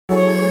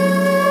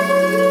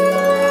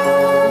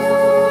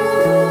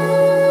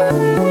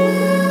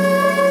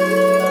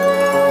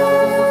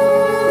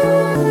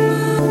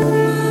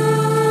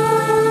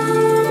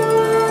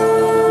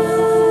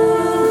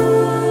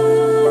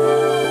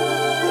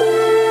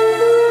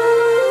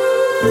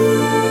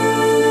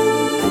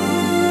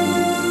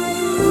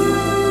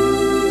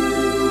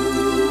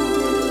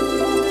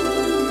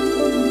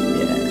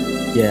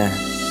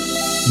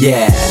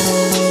Yeah,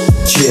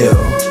 chill.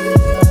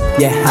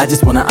 Yeah, I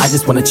just wanna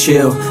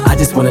chill. I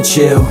just wanna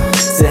chill.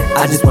 Say,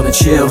 I just wanna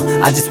chill.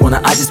 I just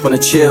wanna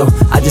chill.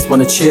 I just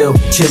wanna chill,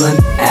 chillin'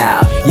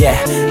 out. Yeah,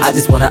 I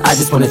just wanna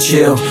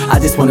chill. I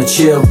just wanna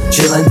chill,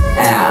 chillin'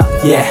 out.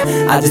 Yeah,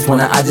 I just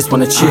wanna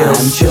chill.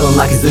 I'm chillin'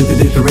 like a super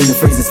duper in the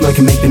freezer,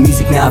 smoking, make the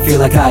music now. I feel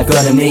like I've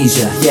got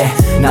amnesia. Yeah,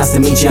 nice to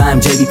meet ya. I'm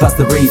JB past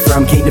the reefer.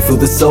 I'm keen to feel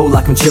the soul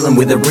like I'm chillin'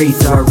 with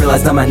Aretha. I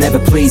realized I might never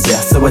please ya,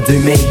 so I do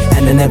me,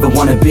 and I never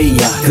wanna be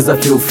ya, cause I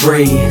feel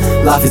free.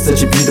 Life is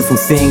such a beautiful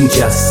thing,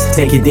 just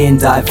take it in,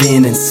 dive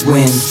in and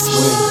swim.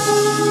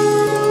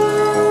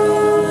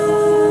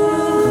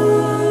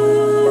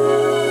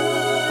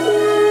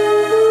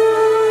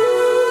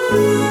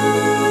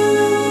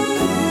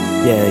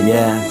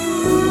 Yeah,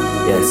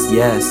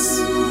 yes,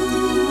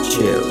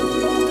 chill.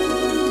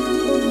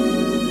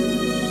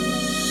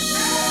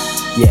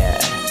 Yeah,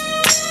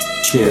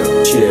 chill.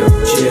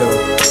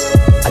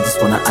 I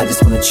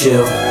just wanna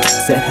chill.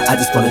 Say, I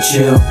just wanna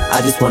chill.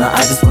 I just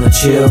wanna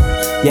chill.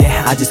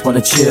 Yeah, I just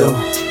wanna chill.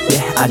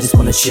 Yeah, I just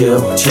wanna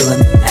chill,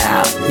 chillin'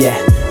 out. Yeah,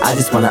 I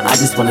just wanna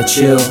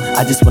chill.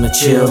 I just wanna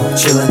chill,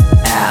 chillin'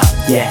 out.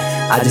 Yeah,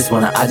 I just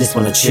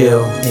wanna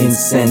chill.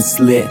 Incense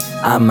lit,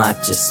 I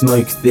might just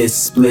smoke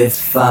this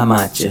spliff. I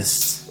might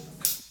just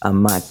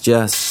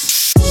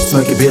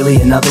smoke a billy,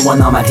 another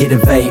one, I might hit a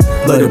vape.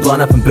 Load a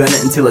blunt up and burn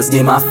it until it's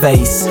near my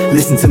face.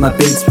 Listen to my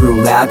beats real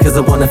loud, cause I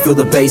wanna feel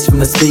the bass from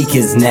the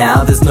speakers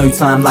now. There's no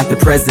time like the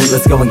present,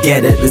 let's go and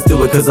get it. Let's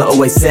do it cause I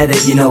always said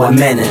it, you know I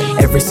meant it.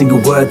 Every single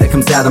word that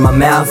comes out of my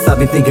mouth, I've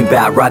been thinking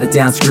about. Write it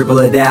down, scribble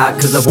it out,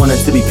 cause I want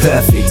it to be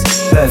perfect.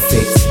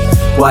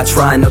 Why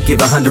try and not give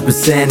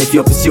 100%? If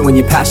you're pursuing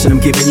your passion, I'm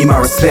giving you my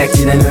respect.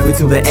 It ain't over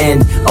till the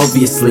end,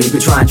 obviously,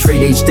 but try and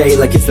treat each day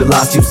like it's the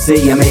last you'll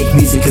see. I make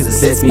music cause it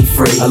sets me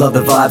free. I love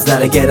the vibes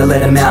that I get, I let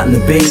them out in the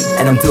beat,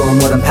 and I'm doing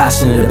what I'm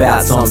passionate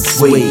about, so I'm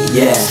sweet,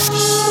 yeah.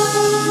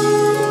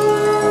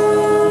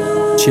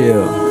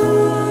 Chill,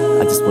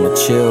 I just wanna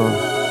chill.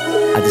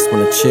 I just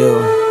wanna chill.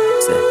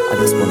 Say, I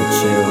just wanna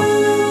chill.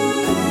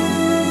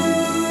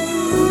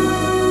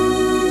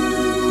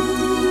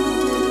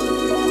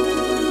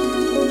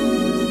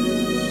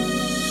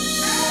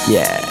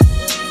 Yeah,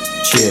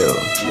 chill.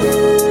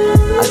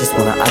 I just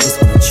wanna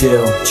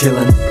chill,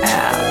 chillin'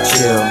 out,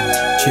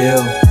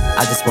 chill.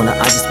 I just wanna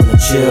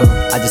chill.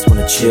 I just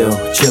wanna chill,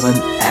 chillin'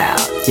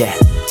 out. Yeah,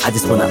 I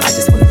just wanna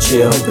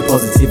chill. The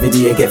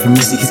positivity I get from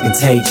music is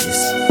contagious.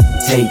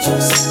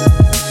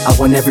 I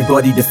want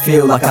everybody to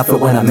feel like I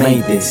felt when I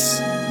made this.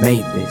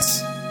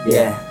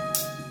 Yeah.